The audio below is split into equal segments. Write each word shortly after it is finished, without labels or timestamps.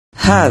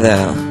Hi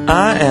there,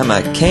 I am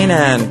a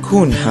canine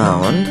coon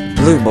hound,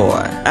 Blue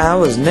Boy. I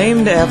was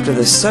named after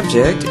the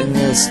subject in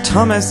this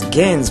Thomas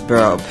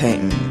Gainsborough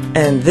painting.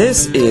 And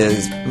this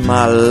is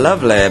my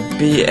lovely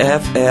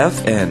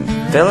BFF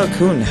and fellow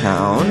coon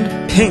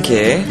hound,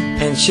 Pinky,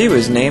 and she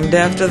was named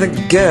after the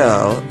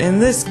girl in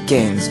this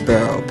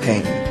Gainsborough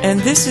painting. And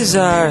this is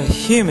our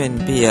human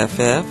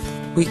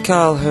BFF. We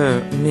call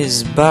her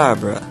Ms.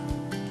 Barbara,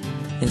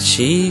 and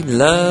she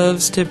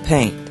loves to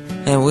paint.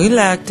 And we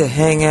like to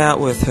hang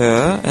out with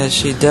her as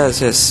she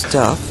does her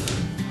stuff.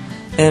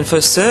 And for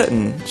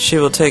certain, she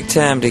will take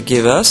time to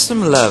give us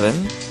some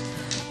loving,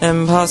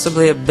 and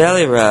possibly a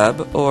belly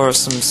rub or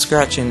some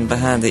scratching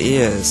behind the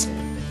ears.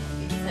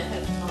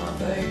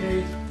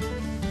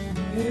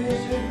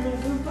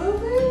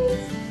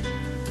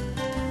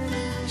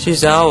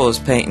 She's always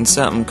painting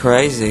something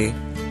crazy,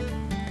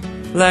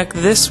 like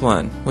this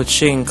one, which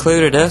she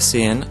included us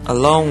in,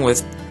 along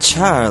with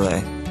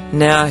Charlie.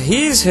 Now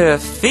he's her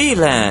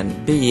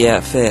feline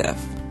BFF,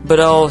 but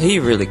all he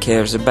really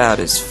cares about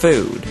is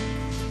food.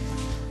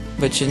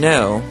 But you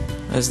know,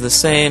 as the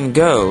saying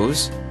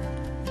goes,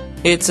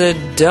 it's a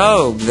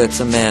dog that's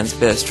a man's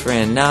best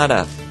friend, not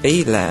a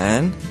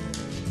feline.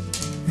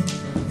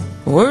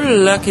 We're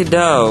lucky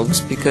dogs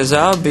because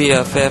our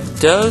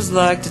BFF does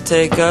like to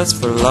take us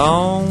for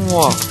long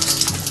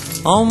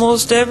walks,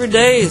 almost every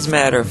day as a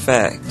matter of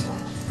fact.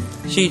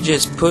 She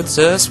just puts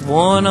us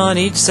one on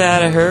each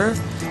side of her,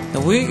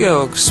 and we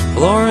go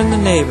exploring the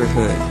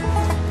neighborhood.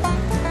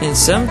 And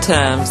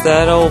sometimes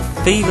that old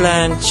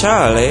feline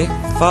Charlie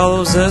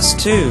follows us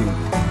too.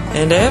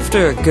 And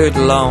after a good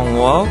long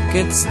walk,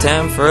 it's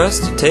time for us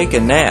to take a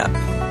nap.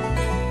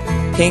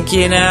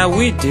 Pinky and I,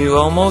 we do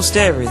almost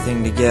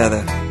everything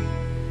together.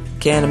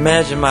 Can't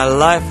imagine my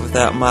life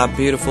without my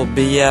beautiful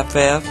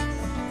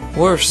BFF.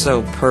 We're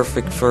so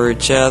perfect for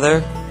each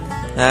other.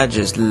 I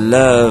just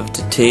love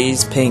to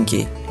tease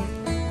Pinky.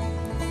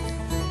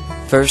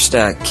 First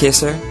I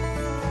kiss her,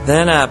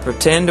 then I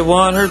pretend to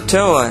want her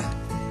toy,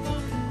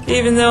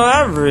 even though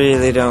I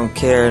really don't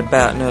care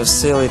about no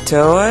silly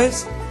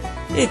toys.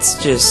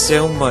 It's just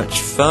so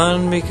much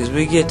fun because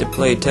we get to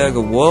play tug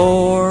of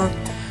war,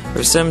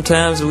 or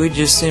sometimes we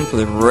just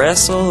simply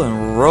wrestle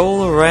and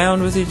roll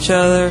around with each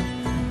other,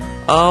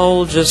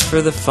 all just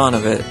for the fun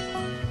of it.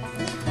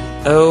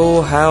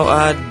 Oh, how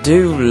I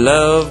do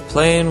love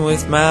playing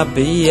with my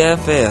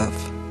BFF.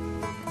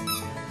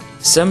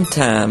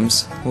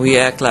 Sometimes we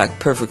act like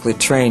perfectly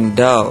trained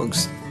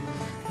dogs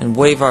and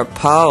wave our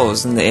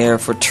paws in the air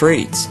for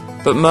treats,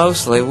 but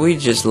mostly we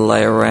just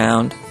lay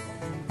around.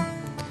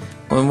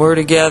 When we're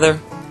together,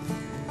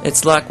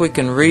 it's like we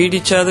can read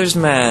each other's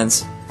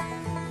minds.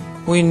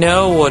 We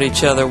know what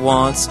each other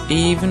wants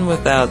even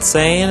without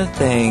saying a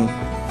thing.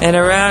 And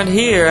around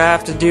here I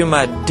have to do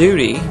my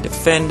duty to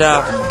fend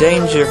off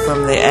danger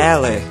from the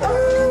alley.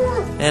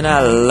 And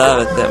I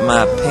love it that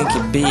my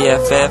Pinky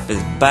BFF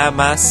is by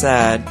my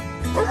side.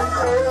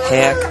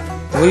 Heck,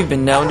 we've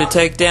been known to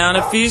take down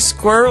a few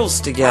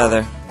squirrels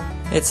together.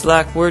 It's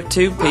like we're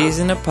two peas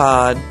in a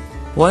pod.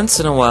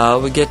 Once in a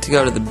while we get to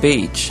go to the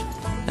beach,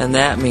 and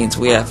that means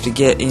we have to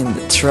get in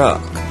the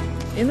truck.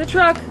 In the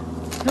truck.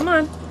 Come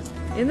on.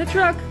 In the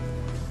truck.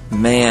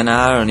 Man,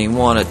 I don't even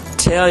want to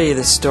tell you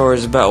the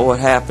stories about what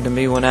happened to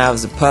me when I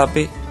was a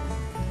puppy.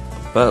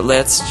 But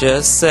let's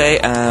just say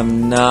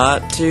I'm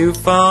not too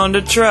fond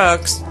of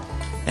trucks,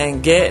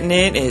 and getting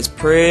in is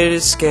pretty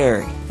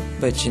scary.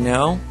 But you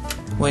know,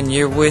 when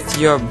you're with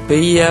your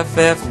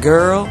BFF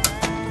girl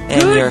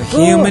and Good your boy.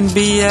 human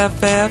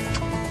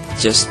BFF,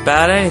 just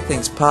about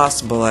anything's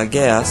possible, I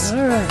guess.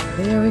 Alright,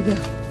 there we go.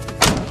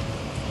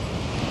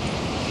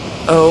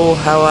 Oh,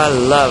 how I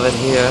love it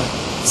here,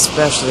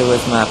 especially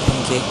with my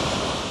Pinky.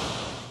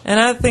 And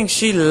I think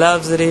she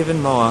loves it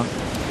even more.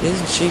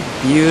 Isn't she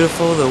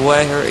beautiful, the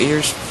way her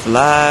ears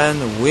fly in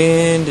the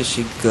wind as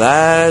she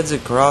glides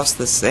across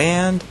the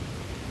sand?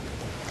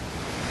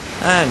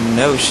 I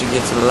know she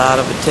gets a lot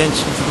of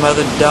attention from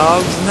other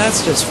dogs, and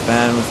that's just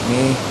fine with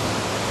me,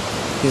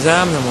 because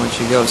I'm the one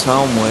she goes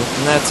home with,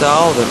 and that's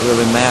all that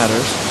really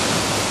matters.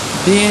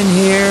 Being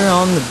here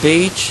on the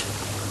beach,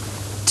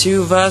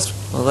 two of us,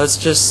 well, let's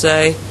just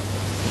say,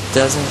 it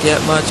doesn't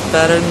get much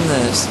better than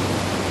this.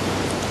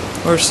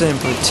 We're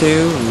simply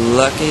two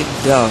lucky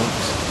dogs.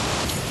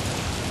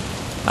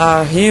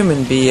 Our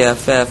human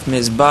BFF,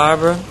 Ms.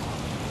 Barbara,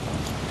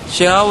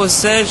 she always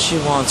says she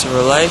wants a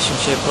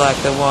relationship like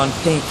the one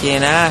Pinky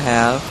and I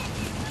have,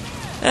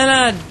 and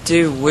I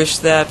do wish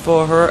that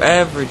for her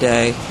every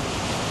day.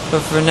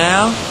 But for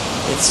now,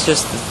 it's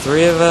just the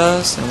three of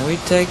us, and we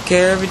take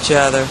care of each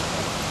other.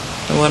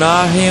 And when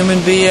our human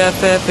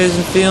BFF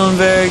isn't feeling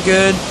very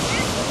good,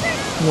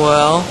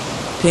 well,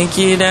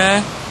 Pinky and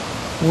I,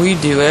 we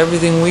do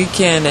everything we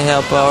can to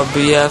help our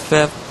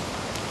BFF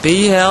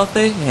be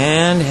healthy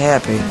and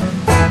happy.